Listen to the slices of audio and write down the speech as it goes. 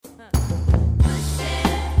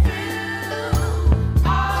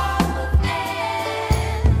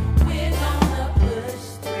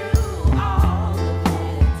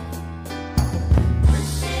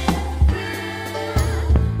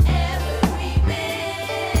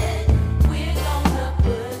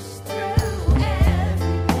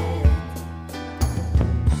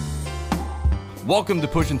Welcome to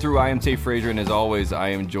Pushing Through. I am Tay Frazier, and as always, I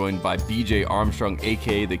am joined by BJ Armstrong,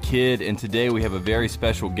 aka The Kid. And today we have a very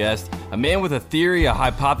special guest, a man with a theory, a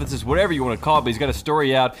hypothesis, whatever you want to call it, but he's got a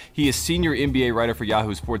story out. He is senior NBA writer for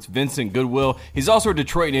Yahoo Sports, Vincent Goodwill. He's also a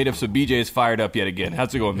Detroit native, so BJ is fired up yet again.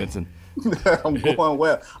 How's it going, Vincent? I'm going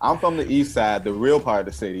well. I'm from the east side, the real part of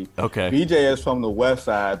the city. Okay. BJ is from the west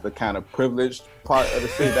side, the kind of privileged part of the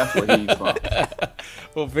city. That's where he's from.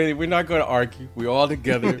 Well, Vinny, we're not going to argue. We're all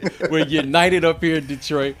together. We're united up here in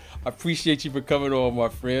Detroit. I appreciate you for coming on, my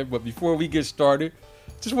friend. But before we get started,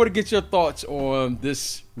 just want to get your thoughts on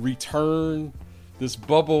this return, this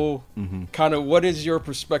bubble. Kind of what is your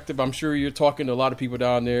perspective? I'm sure you're talking to a lot of people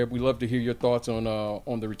down there. We'd love to hear your thoughts on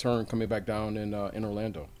the return coming back down in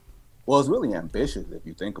Orlando. Well, it's really ambitious if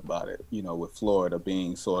you think about it, you know, with Florida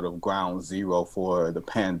being sort of ground zero for the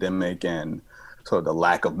pandemic and sort of the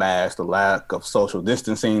lack of masks, the lack of social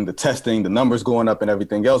distancing, the testing, the numbers going up and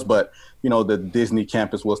everything else. But, you know, the Disney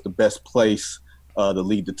campus was the best place, the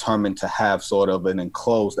league determined to have sort of an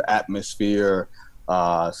enclosed atmosphere,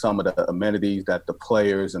 some of the amenities that the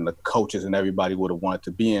players and the coaches and everybody would have wanted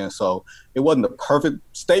to be in. So it wasn't the perfect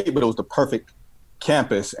state, but it was the perfect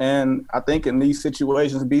campus. And I think in these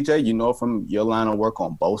situations, BJ, you know, from your line of work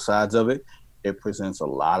on both sides of it, it presents a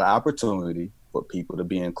lot of opportunity for people to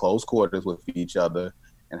be in close quarters with each other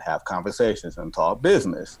and have conversations and talk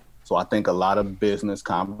business. So I think a lot of business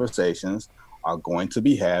conversations are going to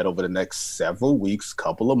be had over the next several weeks,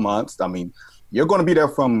 couple of months. I mean, you're going to be there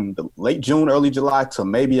from the late June, early July to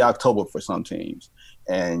maybe October for some teams.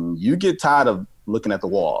 And you get tired of looking at the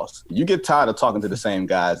walls. You get tired of talking to the same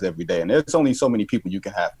guys every day. And there's only so many people you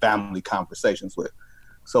can have family conversations with.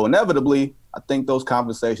 So inevitably, I think those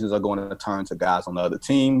conversations are going to turn to guys on the other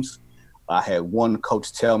teams. I had one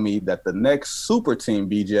coach tell me that the next super team,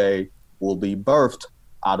 BJ, will be birthed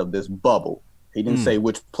out of this bubble. He didn't say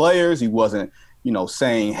which players. He wasn't, you know,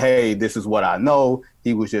 saying, hey, this is what I know.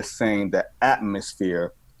 He was just saying the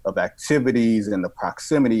atmosphere of activities and the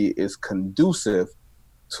proximity is conducive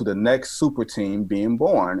to the next super team being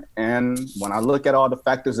born. And when I look at all the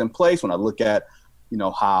factors in place, when I look at, you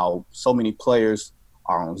know, how so many players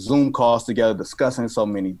are on Zoom calls together discussing so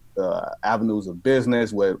many avenues of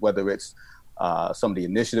business, whether it's some of the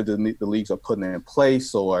initiatives the leagues are putting in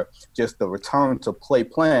place or just the return to play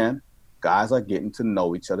plan, guys are getting to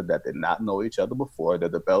know each other that did not know each other before. They're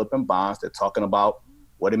developing bonds. They're talking about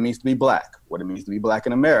what it means to be black, what it means to be black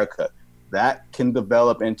in America. That can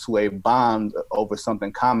develop into a bond over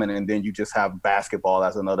something common, and then you just have basketball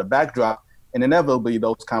as another backdrop. And inevitably,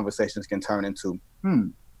 those conversations can turn into,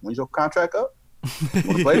 when's your contract up?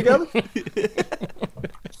 Want to play together?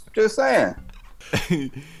 Just saying.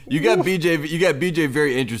 You got BJ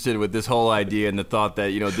very interested with this whole idea and the thought that,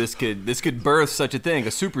 you know, this could birth such a thing,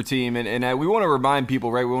 a super team, and we want to remind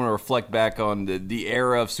people, right? We want to reflect back on the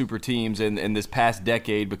era of super teams in this past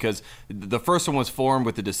decade, because the first one was formed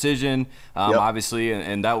with the decision, obviously,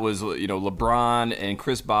 and that was, you know, LeBron and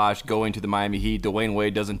Chris Bosh going to the Miami Heat. Dwayne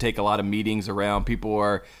Wade doesn't take a lot of meetings around. People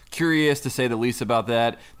are curious, to say the least, about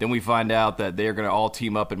that. Then we find out that they're going to all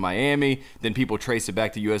team up in Miami. Then people trace it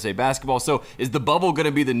back to USA Basketball. So is the bubble going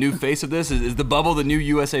to be the new face of this? Is the bubble the new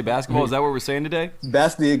USA Basketball? Is that what we're saying today?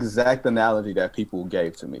 That's the exact analogy that people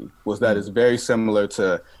gave to me, was that it's very similar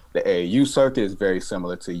to the AAU circuit. It's very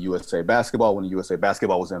similar to USA Basketball when the USA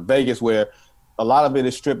Basketball was in Vegas, where a lot of it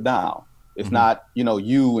is stripped down. It's not, you know,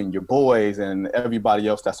 you and your boys and everybody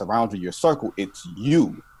else that's around you, your circle. It's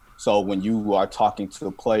you. So when you are talking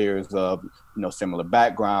to players of, you know, similar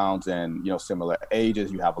backgrounds and, you know, similar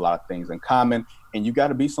ages, you have a lot of things in common, and you got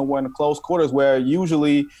to be somewhere in the close quarters where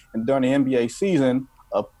usually and during the NBA season,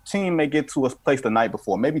 a team may get to a place the night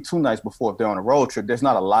before, maybe 2 nights before if they're on a road trip. There's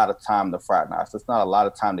not a lot of time to fraternize. There's not a lot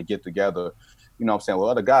of time to get together, you know what I'm saying, with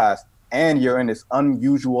other guys. And you're in this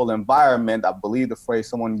unusual environment. I believe the phrase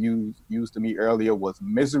someone used to me earlier was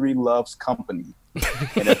misery loves company.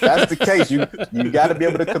 And if that's the case, you got to be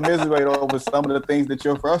able to commiserate over some of the things that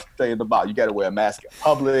you're frustrated about. You got to wear a mask in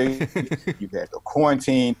public. You have to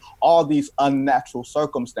quarantine. All these unnatural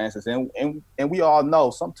circumstances, and we all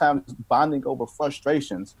know sometimes bonding over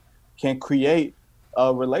frustrations can create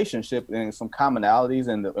a relationship and some commonalities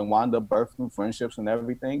and wind up birthing friendships and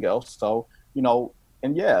everything else. So, you know.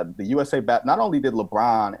 And yeah, the USA not only did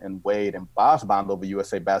LeBron and Wade and Bosh bond over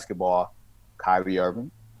USA Basketball, Kyrie Irving,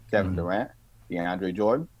 Kevin Durant, DeAndre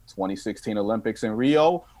Jordan, 2016 Olympics in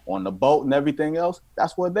Rio, on the boat and everything else,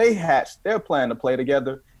 that's where they hatched their plan to play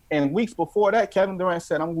together. And weeks before that, Kevin Durant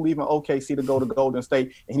said, I'm leaving OKC to go to Golden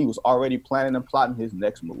State, and he was already planning and plotting his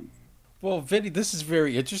next move. Well, Vinny, this is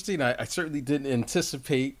very interesting. I certainly didn't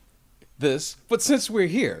anticipate this, but since we're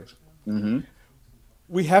here,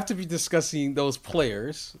 we have to be discussing those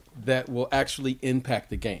players that will actually impact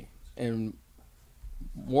the game. And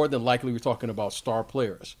more than likely, we're talking about star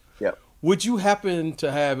players. Yep. Would you happen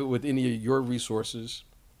to have it with any of your resources,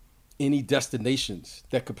 any destinations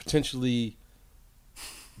that could potentially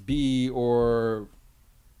be or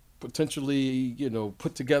potentially,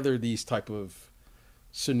 put together these type of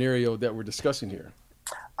scenario that we're discussing here?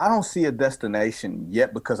 I don't see a destination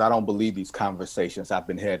yet because I don't believe these conversations have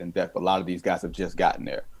been had in depth. A lot of these guys have just gotten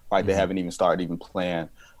there, right? Mm-hmm. They haven't even started even playing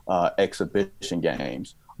exhibition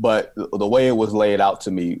games. But the way it was laid out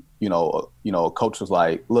to me, coach was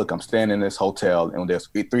like, look, I'm staying in this hotel and there's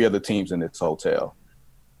 3 other teams in this hotel.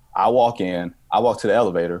 I walk to the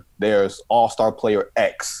elevator. There's all-star player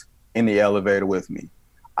X in the elevator with me.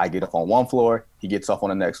 I get up on one floor. He gets off on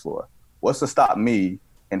the next floor. What's to stop me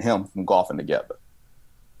and him from golfing together?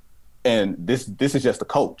 And this is just a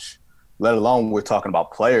coach, let alone we're talking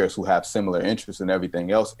about players who have similar interests and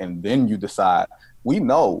everything else. And then you decide, we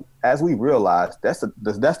know, as we realize,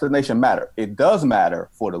 does destination matter? It does matter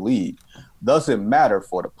for the league. Does it matter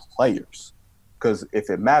for the players? Because if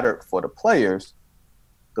it mattered for the players,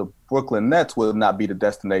 the Brooklyn Nets would not be the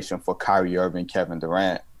destination for Kyrie Irving, Kevin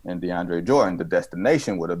Durant, and DeAndre Jordan. The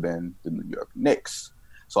destination would have been the New York Knicks.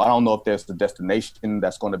 So I don't know if there's a destination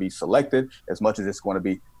that's going to be selected as much as it's going to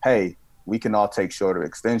be, hey, we can all take shorter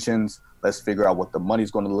extensions. Let's figure out what the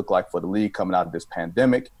money's going to look like for the league coming out of this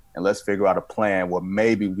pandemic. And let's figure out a plan where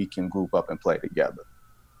maybe we can group up and play together.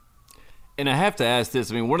 And I have to ask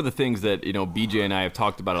this. I mean, one of the things that, BJ and I have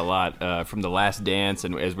talked about a lot from The Last Dance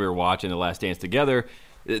and as we were watching The Last Dance together,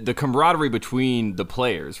 the camaraderie between the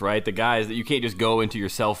players, right? The guys that you can't just go into your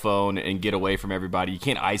cell phone and get away from everybody. You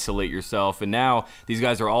can't isolate yourself. And now these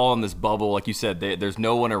guys are all in this bubble. Like you said, there's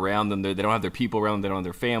no one around them. They don't have their people around them. They don't have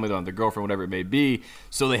their family. They don't have their girlfriend, whatever it may be.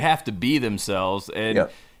 So they have to be themselves. And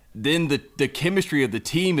yep. Then the chemistry of the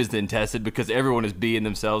team is then tested because everyone is being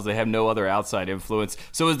themselves. They have no other outside influence.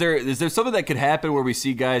 So is there something that could happen where we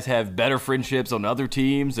see guys have better friendships on other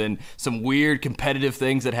teams and some weird competitive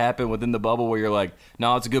things that happen within the bubble where you're like,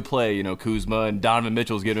 no, it's a good play. Kuzma and Donovan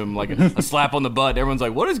Mitchell's getting him like a slap on the butt. Everyone's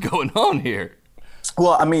like, what is going on here?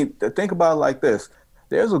 Well, I mean, think about it like this.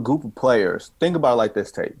 There's a group of players. Think about it like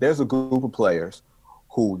this, Tate. There's a group of players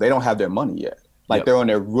who they don't have their money yet. Like They're on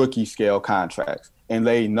their rookie scale contracts. And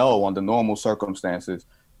they know under normal circumstances,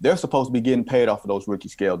 they're supposed to be getting paid off of those rookie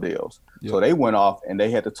scale deals. Yep. So they went off and they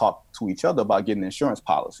had to talk to each other about getting insurance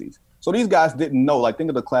policies. So these guys didn't know, like think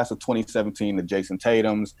of the class of 2017, the Jason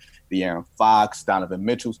Tatums, the Aaron Fox, Donovan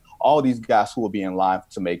Mitchells, all these guys who will be in line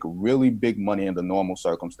to make really big money in the normal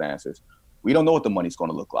circumstances. We don't know what the money's going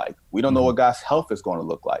to look like. We don't know what guys' health is going to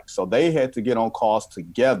look like. So they had to get on calls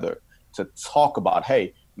together to talk about,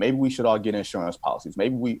 hey, maybe we should all get insurance policies.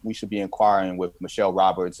 Maybe we should be inquiring with Michelle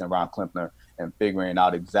Roberts and Ron Klimpner and figuring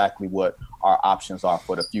out exactly what our options are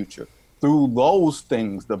for the future. Through those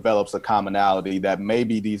things develops a commonality that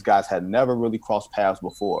maybe these guys had never really crossed paths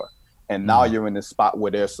before. And now you're in this spot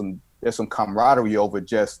where there's some camaraderie over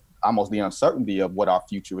just almost the uncertainty of what our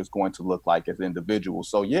future is going to look like as individuals.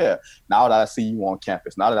 So yeah, now that I see you on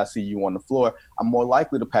campus, now that I see you on the floor, I'm more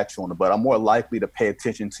likely to pat you on the butt. I'm more likely to pay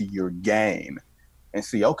attention to your game and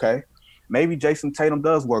see, okay, maybe Jason Tatum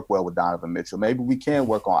does work well with Donovan Mitchell. Maybe we can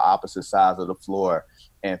work on opposite sides of the floor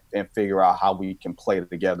and figure out how we can play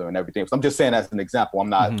together and everything. So I'm just saying as an example, I'm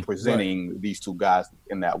not presenting these two guys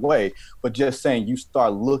in that way, but just saying you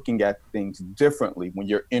start looking at things differently when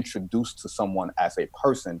you're introduced to someone as a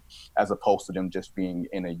person, as opposed to them just being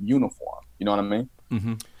in a uniform. You know what I mean?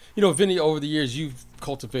 Mm-hmm. Vinny, over the years, you've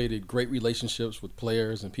cultivated great relationships with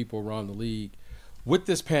players and people around the league. With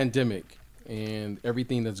this pandemic and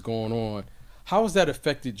everything that's going on, how has that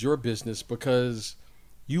affected your business? Because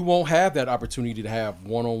you won't have that opportunity to have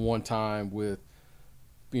one-on-one time with,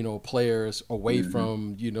 players away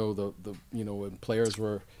from, when players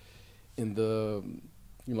were in the,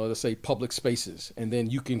 let's say public spaces, and then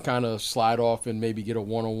you can kind of slide off and maybe get a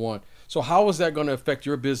one-on-one. So how is that going to affect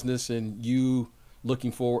your business and you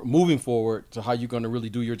moving forward to how you're going to really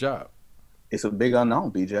do your job? It's a big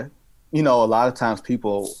unknown, BJ. A lot of times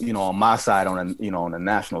people, on my side, on the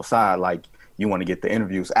national side, like you want to get the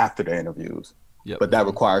interviews after the interviews. Yep. But that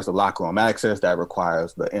requires the locker room access. That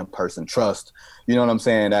requires the in-person trust. You know what I'm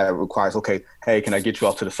saying? That requires, okay, hey, can I get you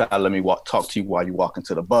off to the side? Let me talk to you while you walk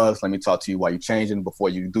into the bus. Let me talk to you while you're changing before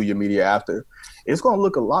you do your media after. It's going to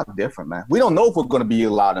look a lot different, man. We don't know if we're going to be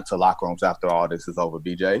allowed into locker rooms after all this is over,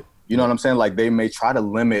 BJ. You know what I'm saying? Like they may try to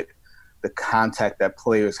limit the contact that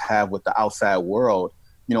players have with the outside world,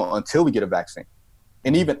 until we get a vaccine.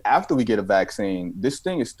 And even after we get a vaccine, this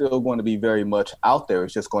thing is still going to be very much out there.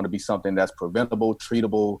 It's just going to be something that's preventable,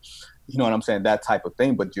 treatable, you know what I'm saying, that type of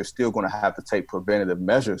thing, but you're still going to have to take preventative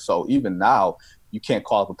measures. So even now, you can't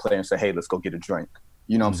call up a player and say, hey, let's go get a drink.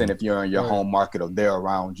 You know what I'm saying? If you're in your home market or they're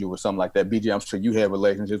around you or something like that. BJ, I'm sure you had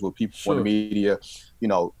relationships with people in the media, you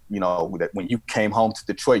know, that when you came home to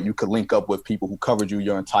Detroit, you could link up with people who covered you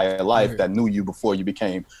your entire life that knew you before you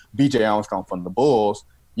became BJ Armstrong from the Bulls.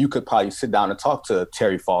 You could probably sit down and talk to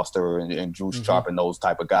Terry Foster and Drew Sharp and those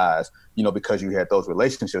type of guys, you know, because you had those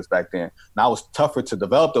relationships back then. Now it's tougher to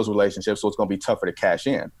develop those relationships, so it's going to be tougher to cash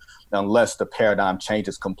in. Unless the paradigm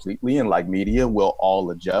changes completely, and like media, we'll all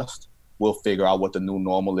adjust. We'll figure out what the new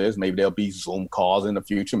normal is. Maybe there'll be Zoom calls in the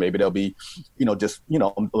future. Maybe there'll be, you know, just, you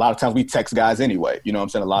know, a lot of times we text guys anyway. You know what I'm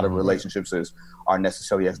saying? A lot of relationships aren't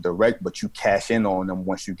necessarily as direct, but you cash in on them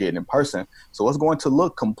once you get in person. So it's going to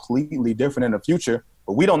look completely different in the future.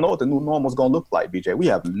 But we don't know what the new normal is going to look like, BJ. We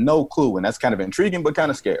have no clue, and that's kind of intriguing, but kind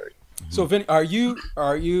of scary. So, Vinny, are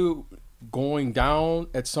you going down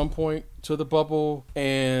at some point to the bubble?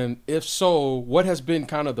 And if so, what has been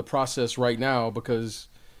kind of the process right now? Because,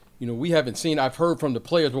 you know, we haven't seen, I've heard from the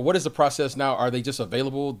players, but what is the process now? Are they just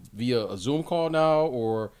available via a Zoom call now,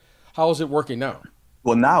 or how is it working now?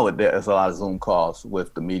 Well, now there's a lot of Zoom calls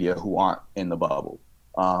with the media who aren't in the bubble.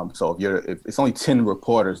 So if it's only 10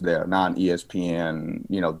 reporters there, non-ESPN,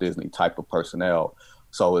 you know, Disney type of personnel.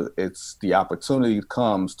 So it's the opportunity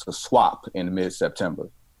comes to swap in mid-September.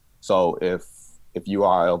 So if you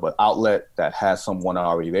are of an outlet that has someone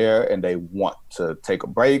already there and they want to take a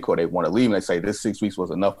break or they want to leave and they say this 6 weeks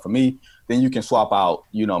was enough for me, then you can swap out,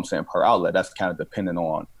 you know what I'm saying, per outlet. That's kind of dependent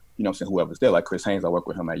on, you know what I'm saying, whoever's there. Like Chris Haynes, I work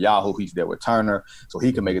with him at Yahoo. He's there with Turner. So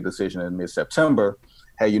he can make a decision in mid-September.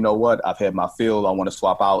 Hey, you know what? I've had my fill. I want to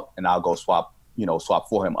swap out, and I'll go swap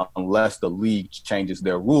for him, unless the league changes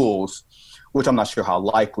their rules, which I'm not sure how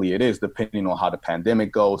likely it is, depending on how the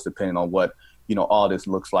pandemic goes, depending on what, you know, all this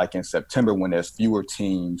looks like in September when there's fewer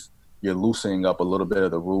teams. You're loosening up a little bit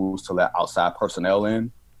of the rules to let outside personnel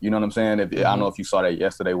in. You know what I'm saying? I don't know if you saw that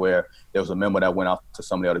yesterday where there was a memo that went out to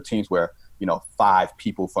some of the other teams where, you know, 5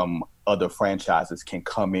 people from other franchises can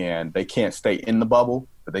come in. They can't stay in the bubble,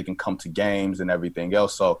 but they can come to games and everything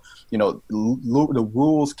else. So, you know, the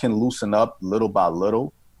rules can loosen up little by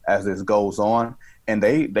little as this goes on. And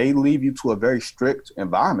they leave you to a very strict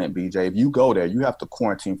environment, BJ. If you go there, you have to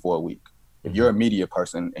quarantine for a week. If you're a media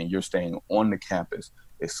person and you're staying on the campus,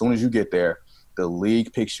 as soon as you get there, the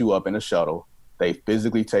league picks you up in a shuttle. They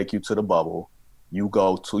physically take you to the bubble. You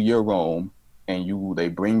go to your room. And they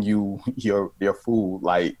bring you their food,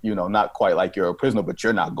 like, you know, not quite like you're a prisoner, but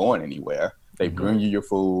you're not going anywhere. They bring you your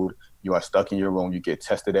food. You are stuck in your room. You get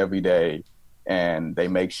tested every day. And they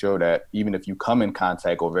make sure that even if you come in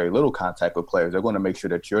contact or very little contact with players, they're going to make sure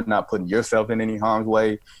that you're not putting yourself in any harm's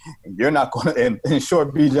way. And you're not going to, in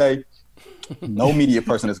short, BJ, no media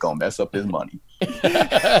person is going to mess up his money.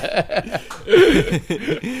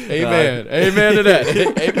 Amen. Amen to that.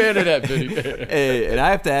 Amen to that, Vinny. Hey, and I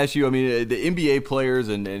have to ask you, I mean, the NBA players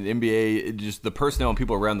and NBA, just the personnel and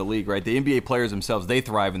people around the league, right? The NBA players themselves, they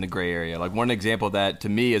thrive in the gray area. Like one example of that to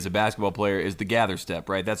me as a basketball player is the gather step,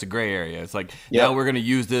 right? That's a gray area. It's like, now we're going to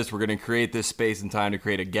use this. We're going to create this space and time to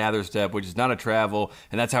create a gather step, which is not a travel,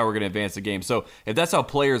 and that's how we're going to advance the game. So if that's how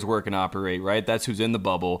players work and operate, right? That's who's in the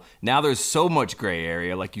bubble. Now there's so much gray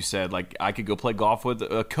area, like you said. Like I could go play golf with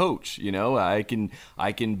a coach, you know, I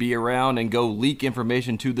can be around and go leak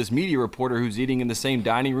information to this media reporter who's eating in the same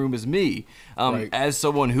dining room as me. Right. As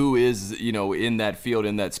someone who is, you know, in that field,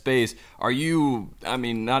 in that space, are you, I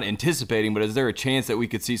mean, not anticipating, but is there a chance that we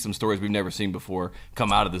could see some stories we've never seen before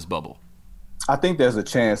come out of this bubble? I think there's a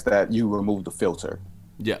chance that you remove the filter.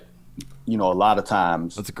 Yeah. You know, a lot of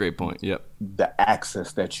times. That's a great point. Yep. The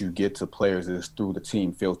access that you get to players is through the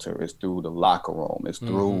team filter, it's through the locker room, it's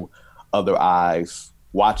through other eyes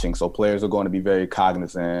watching. So players are going to be very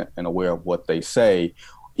cognizant and aware of what they say.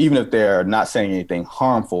 Even if they're not saying anything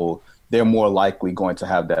harmful, they're more likely going to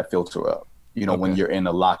have that filter up. You know, when you're in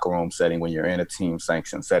a locker room setting, when you're in a team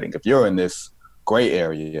sanctioned setting, if you're in this gray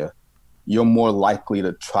area, you're more likely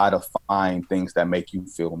to try to find things that make you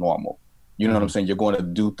feel normal. You know what I'm saying? You're going to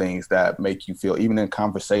do things that make you feel, even in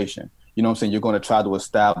conversation, you know what I'm saying? You're going to try to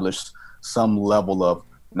establish some level of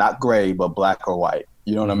not gray, but black or white.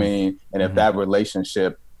 You know what I mean? And if that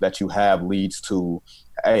relationship that you have leads to,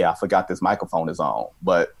 hey, I forgot this microphone is on,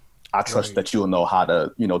 but I trust that you'll know how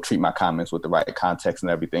to, you know, treat my comments with the right context and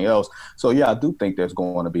everything else. So, yeah, I do think there's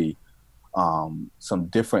going to be some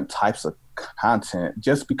different types of content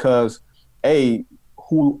just because,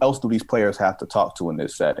 who else do these players have to talk to in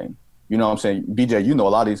this setting? You know what I'm saying? BJ, you know, a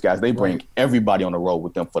lot of these guys, they bring everybody on the road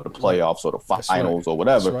with them for the playoffs or the finals or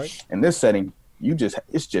whatever. In this setting,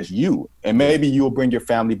 it's just you. And maybe you'll bring your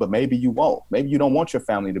family, but maybe you won't. Maybe you don't want your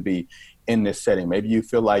family to be in this setting. Maybe you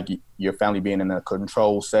feel like your family being in a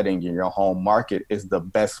controlled setting in your home market is the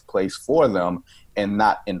best place for them, and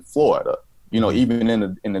not in Florida, even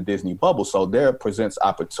in the Disney bubble. So there presents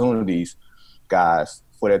opportunities, guys,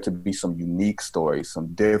 for there to be some unique stories,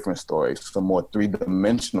 some different stories, some more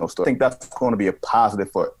three-dimensional stories. I think that's going to be a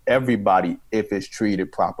positive for everybody if it's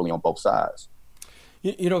treated properly on both sides.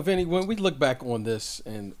 Vinny, when we look back on this,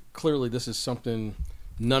 and clearly this is something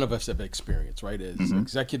none of us have experienced, right? As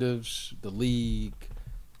executives, the league,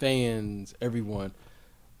 fans, everyone,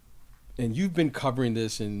 and you've been covering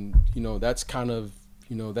this, and that's kind of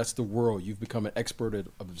that's the world. You've become an expert at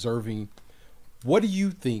observing. What do you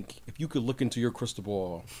think, if you could look into your crystal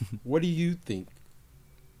ball, what do you think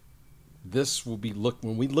this will be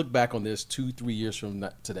when we look back on this 2-3 years from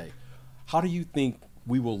today? How do you think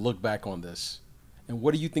we will look back on this? And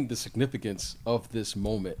what do you think the significance of this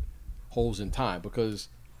moment holds in time? Because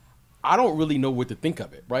I don't really know what to think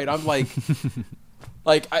of it, right? I'm like,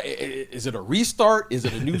 is it a restart? Is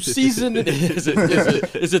it a new season? Is it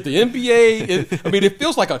the NBA? It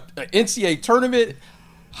feels like an NCAA tournament.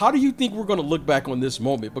 How do you think we're going to look back on this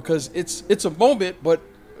moment? Because it's a moment, but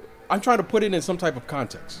I'm trying to put it in some type of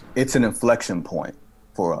context. It's an inflection point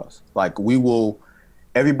for us. Like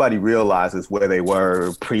everybody realizes where they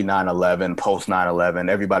were pre 9/11, post 9/11.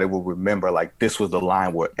 Everybody will remember like this was the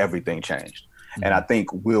line where everything changed. Mm-hmm. And I think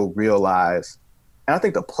we'll realize, and I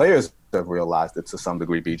think the players have realized it to some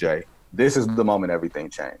degree, BJ, this is the moment everything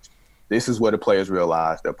changed. This is where the players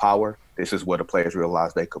realized their power. This is where the players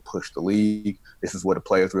realized they could push the league. This is where the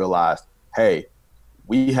players realized, hey,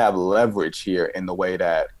 we have leverage here in the way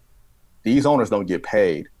that these owners don't get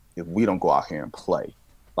paid if we don't go out here and play.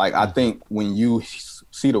 Like, I think when you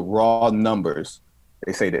see the raw numbers,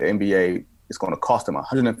 they say the NBA is going to cost them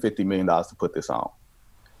 $150 million to put this on.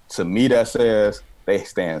 To me, that says they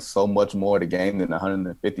stand so much more to gain than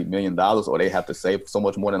 $150 million, or they have to save so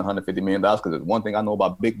much more than $150 million. Because there's one thing I know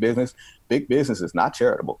about big business is not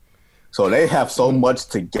charitable. So they have so much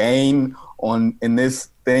to gain in this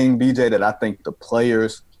thing, BJ, that I think the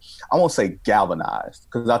players, I won't say galvanized,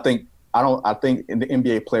 because I think the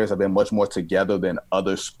NBA players have been much more together than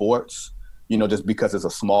other sports, just because it's a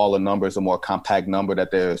smaller number, it's a more compact number,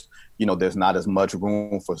 that there's not as much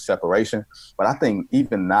room for separation. But I think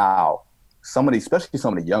even now, especially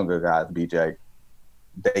some of the younger guys, BJ,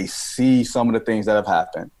 they see some of the things that have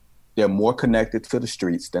happened. They're more connected to the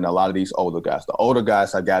streets than a lot of these older guys. The older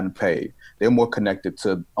guys have gotten paid. They're more connected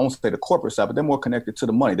to, I won't say the corporate side, but they're more connected to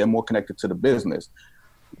the money. They're more connected to the business.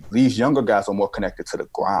 These younger guys are more connected to the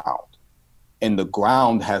ground. And the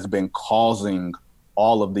ground has been causing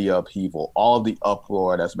all of the upheaval, all of the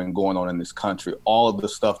uproar that's been going on in this country, all of the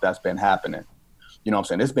stuff that's been happening. You know what I'm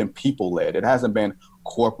saying? It's been people-led. It hasn't been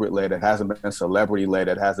corporate-led. It hasn't been celebrity-led.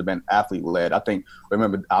 It hasn't been athlete-led. I don't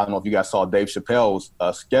know if you guys saw Dave Chappelle's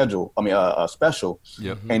special.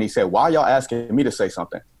 Yep. And he said, why are y'all asking me to say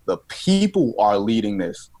something? The people are leading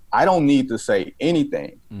this. I don't need to say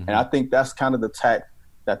anything. Mm-hmm. And I think that's kind of the tact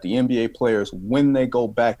that the NBA players, when they go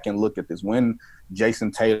back and look at this, when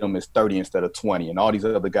Jason Tatum is 30 instead of 20 and all these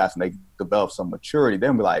other guys, and they develop some maturity,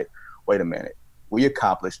 they'll be like, wait a minute, we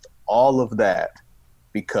accomplished all of that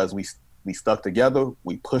because we stuck together,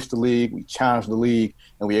 we pushed the league, we challenged the league,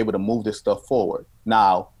 and we were able to move this stuff forward.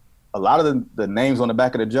 Now, a lot of the names on the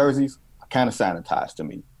back of the jerseys are kind of sanitized to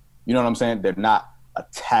me. You know what I'm saying? They're not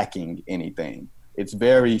attacking anything. It's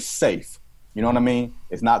very safe. You know what I mean?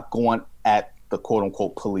 It's not going at the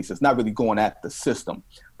quote-unquote police. It's not really going at the system.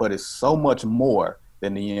 But it's so much more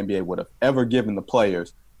than the NBA would have ever given the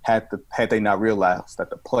players had they not realized that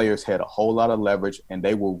the players had a whole lot of leverage and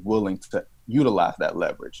they were willing to utilize that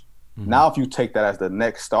leverage. Mm-hmm. Now, if you take that as the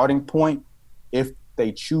next starting point, if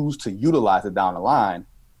they choose to utilize it down the line,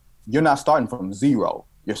 you're not starting from 0.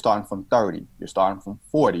 You're starting from 30. You're starting from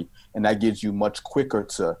 40. And that gives you much quicker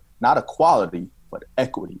to not equality, but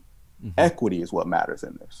equity. Mm-hmm. Equity is what matters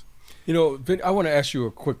in this. Vin, I want to ask you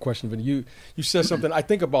a quick question, Vin. You said something. I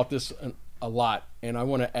think about this a lot, and I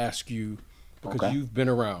want to ask you, because you've been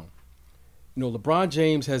around. LeBron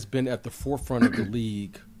James has been at the forefront of the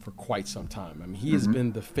league for quite some time. I mean, he has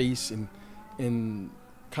been the face and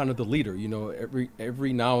kind of the leader.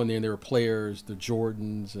 Every now and then there are players, the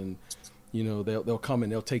Jordans, and they'll come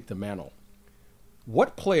and they'll take the mantle.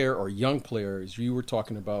 What player or young players you were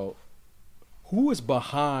talking about? Who is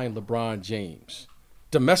behind LeBron James?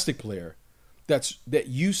 Domestic player that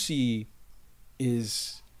you see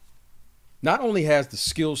is not only has the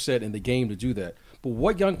skill set in the game to do that, but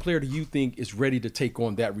what young player do you think is ready to take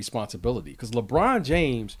on that responsibility? Because LeBron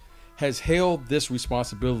James has held this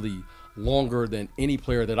responsibility longer than any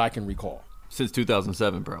player that I can recall. Since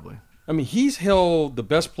 2007, probably. I mean, he's held the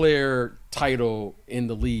best player title in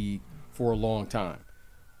the league for a long time.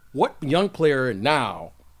 What young player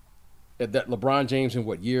now, that LeBron James in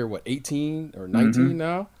what year, 18 or 19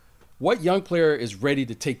 now? What young player is ready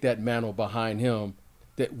to take that mantle behind him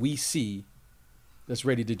that we see that's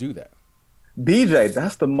ready to do that? BJ,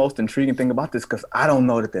 that's the most intriguing thing about this, because I don't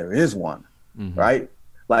know that there is one, right?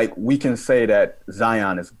 Like, we can say that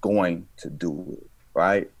Zion is going to do it,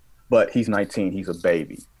 right? But he's 19, he's a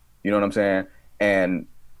baby. You know what I'm saying? And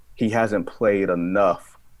he hasn't played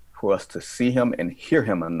enough for us to see him and hear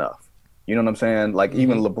him enough. You know what I'm saying? Like,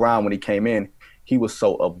 even LeBron, when he came in, he was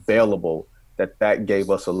so available that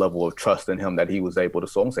gave us a level of trust in him that he was able to,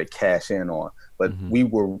 so I won't say cash in on, but we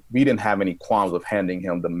didn't have any qualms of handing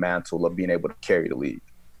him the mantle of being able to carry the league.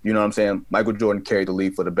 You know what I'm saying? Michael Jordan carried the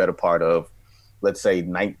league for the better part of, let's say,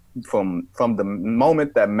 from the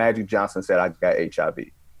moment that Magic Johnson said, I got HIV.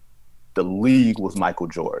 The league was Michael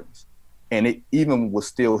Jordan's. And it even was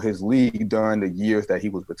still his league during the years that he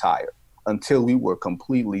was retired, until we were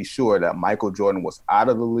completely sure that Michael Jordan was out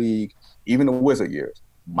of the league. Even the Wizard years,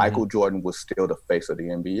 Michael Jordan was still the face of the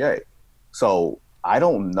NBA. So I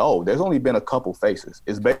don't know. There's only been a couple faces.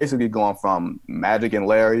 It's basically gone from Magic and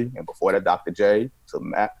Larry, and before that, Dr. J,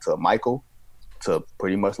 to Michael, to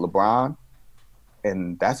pretty much LeBron.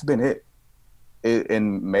 And that's been it.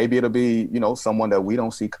 And maybe it'll be, someone that we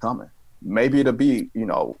don't see coming. Maybe it'll be,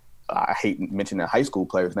 I hate mentioning high school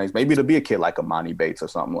players' names. Maybe it'll be a kid like Amani Bates or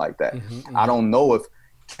something like that. I don't know if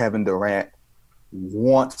Kevin Durant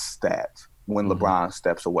wants that when LeBron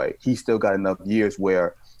steps away. He's still got enough years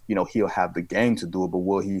where, he'll have the game to do it, but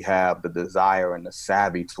will he have the desire and the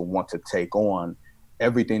savvy to want to take on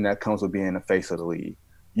everything that comes with being the face of the league?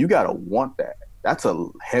 You got to want that. That's a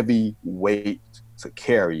heavy weight to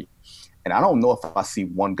carry. And I don't know if I see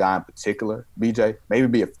one guy in particular, BJ, maybe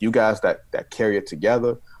be a few guys that carry it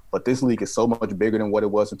together, but this league is so much bigger than what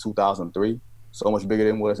it was in 2003, so much bigger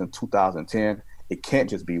than what it was in 2010. It can't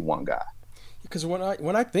just be one guy. Because when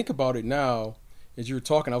I think about it now, as you were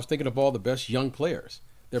talking, I was thinking of all the best young players.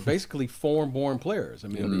 They're basically foreign-born players. I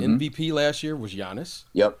mean, the MVP last year was Giannis.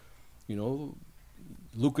 Yep.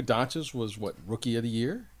 Luka Doncic was Rookie of the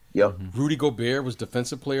Year. Yep. Rudy Gobert was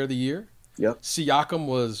Defensive Player of the Year. Yep. Siakam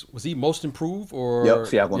was he most improved or? Yep.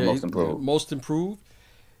 Siakam was most improved. Most improved.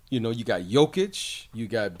 You got Jokic, you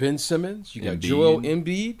got Ben Simmons, you got Embiid. Joel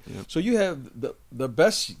Embiid. Yep. So you have the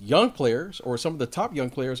best young players, or some of the top young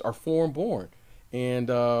players, are foreign-born.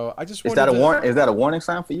 And I just is that a warning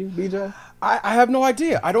sign for you, BJ? I have no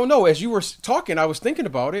idea. I don't know. As you were talking, I was thinking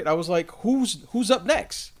about it. I was like, who's up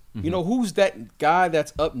next? Who's that guy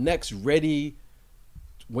that's up next, ready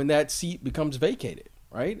when that seat becomes vacated,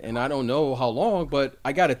 right? And I don't know how long, but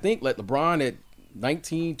I got to think, let LeBron at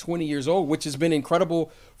 19, 20 years old, which has been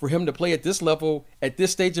incredible for him to play at this level at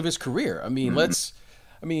this stage of his career. I mean,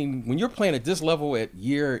 when you're playing at this level at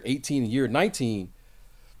year 18, year 19,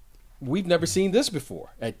 we've never seen this before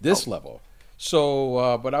at this level.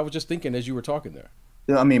 So, but I was just thinking as you were talking there.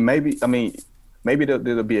 Yeah, maybe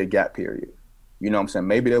there'll be a gap period. You know what I'm saying?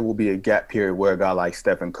 Maybe there will be a gap period where a guy like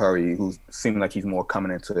Stephen Curry, who seems like he's more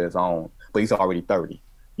coming into his own, but he's already 30.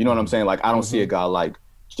 You know what I'm saying? Like, I don't see a guy like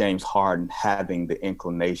James Harden having the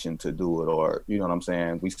inclination to do it, or, you know what I'm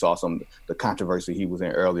saying? We saw the controversy he was in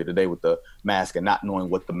earlier today with the mask and not knowing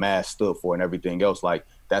what the mask stood for and everything else. Like,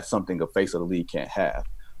 that's something a face of the league can't have.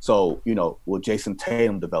 So, will Jason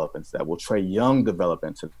Tatum develop into that? Will Trae Young develop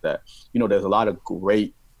into that? There's a lot of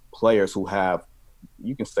great players who have,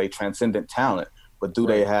 you can say, transcendent talent, but do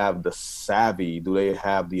they have the savvy? Do they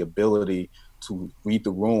have the ability to read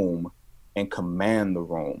the room and command the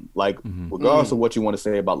room? Like, regardless of what you want to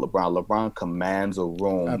say about LeBron commands a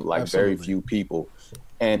room like very few people,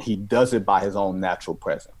 and he does it by his own natural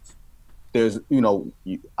presence. There's,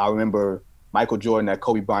 I remember Michael Jordan at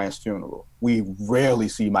Kobe Bryant's funeral. We rarely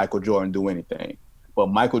see Michael Jordan do anything, but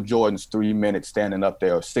Michael Jordan's 3 minutes standing up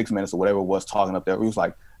there, or 6 minutes, or whatever it was, talking up there, it was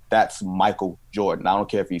like, that's Michael Jordan. I don't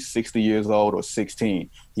care if he's 60 years old or 16.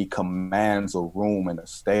 He commands a room and a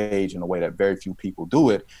stage in a way that very few people do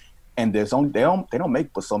it. And they don't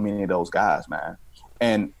make but so many of those guys, man.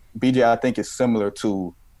 And BJ, I think it's similar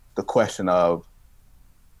to the question of,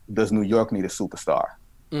 does New York need a superstar?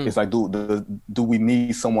 It's like, do we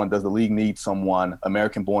need someone? Does the league need someone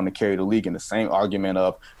American-born to carry the league? In the same argument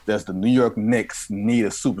of, does the New York Knicks need a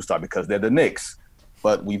superstar because they're the Knicks?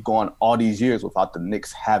 But we've gone all these years without the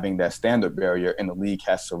Knicks having that standard barrier, and the league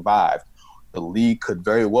has survived. The league could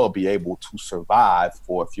very well be able to survive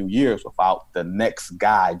for a few years without the next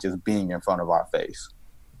guy just being in front of our face.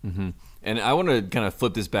 And I want to kind of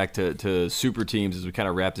flip this back to super teams as we kind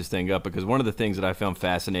of wrap this thing up, because one of the things that I found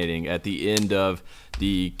fascinating at the end of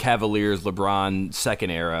the Cavaliers LeBron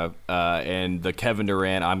second era and the Kevin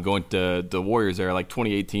Durant, I'm going to the Warriors era, like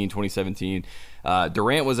 2018, 2017,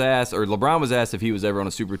 Durant was asked, or LeBron was asked if he was ever on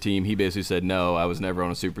a super team. He basically said, no, I was never on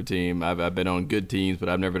a super team. I've been on good teams, but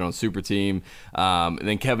I've never been on a super team. And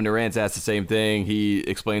then Kevin Durant's asked the same thing. He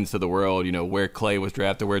explains to the world, where Clay was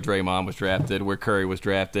drafted, where Draymond was drafted, where Curry was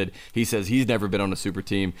drafted. He says he's never been on a super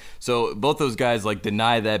team. So both those guys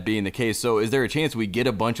deny that being the case. So is there a chance we get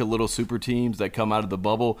a bunch of little super teams that come out of the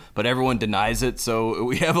bubble, but everyone denies it? So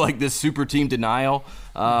we have this super team denial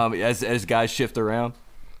as guys shift around?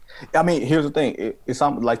 I mean, here's the thing. It's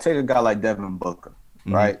something like, take a guy like Devin Booker,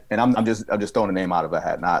 right? And I'm just throwing a name out of a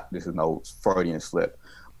hat. This is no Freudian slip,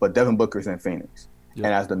 but Devin Booker's in Phoenix, and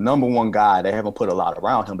as the number one guy, they haven't put a lot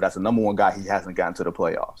around him, but as the number one guy, he hasn't gotten to the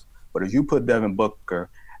playoffs. But if you put Devin Booker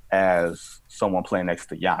as someone playing next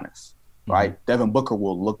to Giannis, right? Devin Booker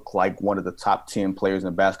will look like one of the top 10 players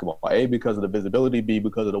in basketball. A, because of the visibility, B,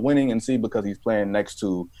 because of the winning, and C, because he's playing next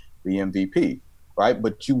to the MVP, right?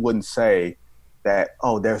 But you wouldn't say that,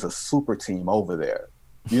 oh, there's a super team over there.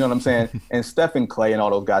 You know what I'm saying? And Stephen Clay and all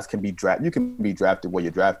those guys can be drafted. You can be drafted where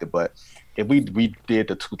you're drafted, but if we did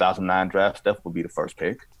the 2009 draft, Steph would be the first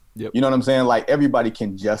pick. Yep. You know what I'm saying? Everybody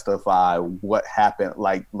can justify what happened.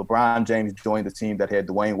 LeBron James joined the team that had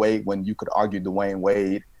Dwayne Wade, when you could argue Dwayne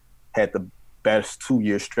Wade had the best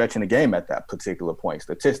 2-year stretch in the game at that particular point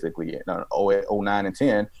statistically. In 09 and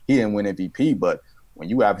 10, he didn't win MVP, but when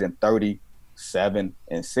you averaging 30, 7,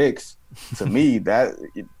 and 6, to me, that's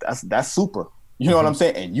super. You know what I'm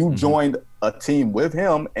saying? And you joined a team with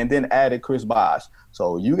him and then added Chris Bosh.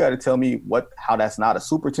 So you got to tell me how that's not a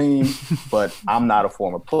super team, but I'm not a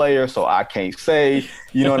former player, so I can't say,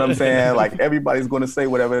 you know what I'm saying? Everybody's going to say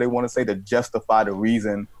whatever they want to say to justify the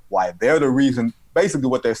reason why they're the reason. Basically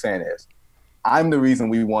what they're saying is, I'm the reason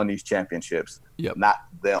we won these championships, not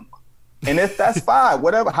them. And if that's fine,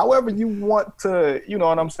 however you want to, you know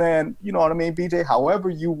what I'm saying? You know what I mean, BJ? However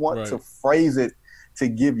you want to phrase it to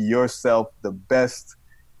give yourself the best,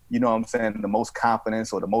 you know what I'm saying, the most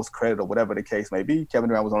confidence or the most credit or whatever the case may be. Kevin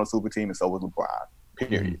Durant was on a super team and so was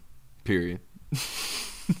LeBron. Period.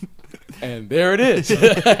 And there it is.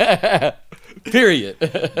 Period.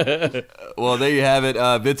 Well, there you have it.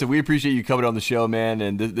 Vincent, we appreciate you coming on the show, man,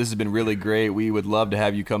 and this has been really great. We would love to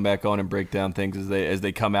have you come back on and break down things as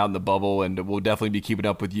they come out in the bubble, and we'll definitely be keeping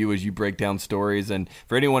up with you as you break down stories. And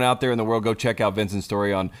for anyone out there in the world, go check out Vincent's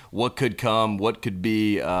story on what could come, what could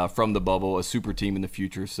be from the bubble, a super team in the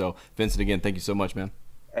future. So, Vincent, again, thank you so much, man.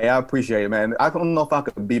 Hey, I appreciate it, man. I don't know if I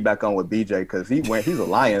could be back on with BJ because he's a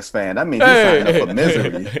Lions fan. That means he's signing up for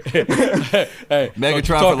misery. Hey,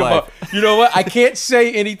 Megatron for life. You know what? I can't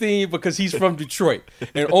say anything because he's from Detroit,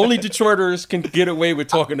 and only Detroiters can get away with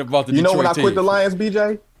talking about the Detroit team. You know when I quit the Lions,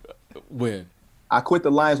 BJ? When? I quit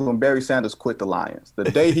the Lions when Barry Sanders quit the Lions. The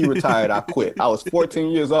day he retired, I quit. I was 14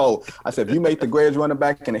 years old. I said, if you make the greatest running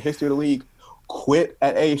back in the history of the league quit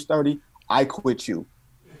at age 30, I quit you.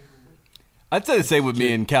 I'd say the same with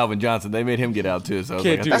me and Calvin Johnson. They made him get out too. So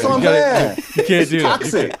that's what I'm saying. You can't do that.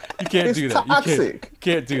 Toxic. You can't do that. Toxic. You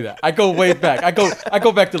can't do that. I go way back. I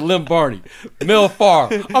go back to Lim Barney, Mel Farr.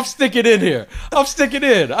 I'm sticking in here. I'm sticking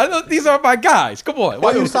in. These are my guys. Come on.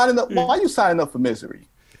 Why are you signing up? Why are you signing up for misery?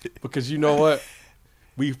 Because you know what?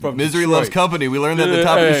 We from Misery Detroit. Loves Company. We learned that at the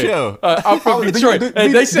top of the show. I'm from Detroit.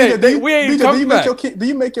 And they said we ain't coming back. Do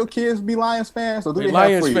you make your kids be Lions fans, or do they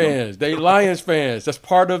Lions have freedom? fans? They Lions fans. That's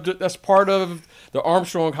part of the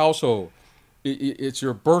Armstrong household. It's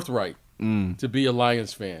your birthright to be a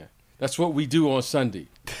Lions fan. That's what we do on Sunday.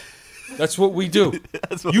 That's what we do.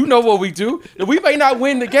 You know what we do. We may not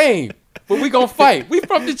win the game, but we gonna fight. We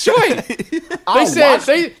from Detroit.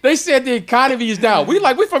 They said the economy is down. We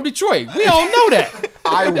from Detroit. We don't know that.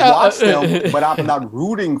 I watch them, but I'm not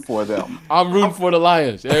rooting for them. I'm rooting for the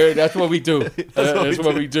Lions. That's what we do. That's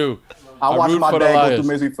what we do. I watched my dad go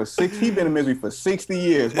through misery for He's been in misery for 60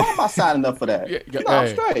 years. Why am I signing up for that? I'm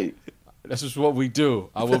straight. That's just what we do.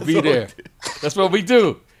 I will be there. That's what we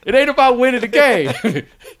do. It ain't about winning the game.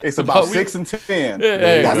 It's about 6 and 10.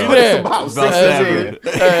 That's what it's about. 6 and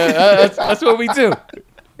 10. That's what we do.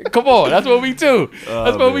 Come on, that's what we do.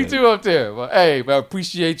 That's what we do up there. But hey, man, I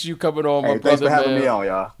appreciate you coming on, my brother. Thanks for having me on,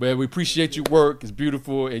 y'all. Man, we appreciate your work. It's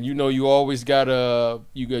beautiful, and you know you always got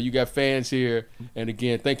you got fans here. And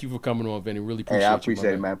again, thank you for coming on, Vinny. Really appreciate you. I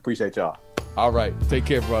appreciate it, man. Appreciate y'all. All right, take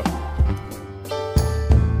care, bro.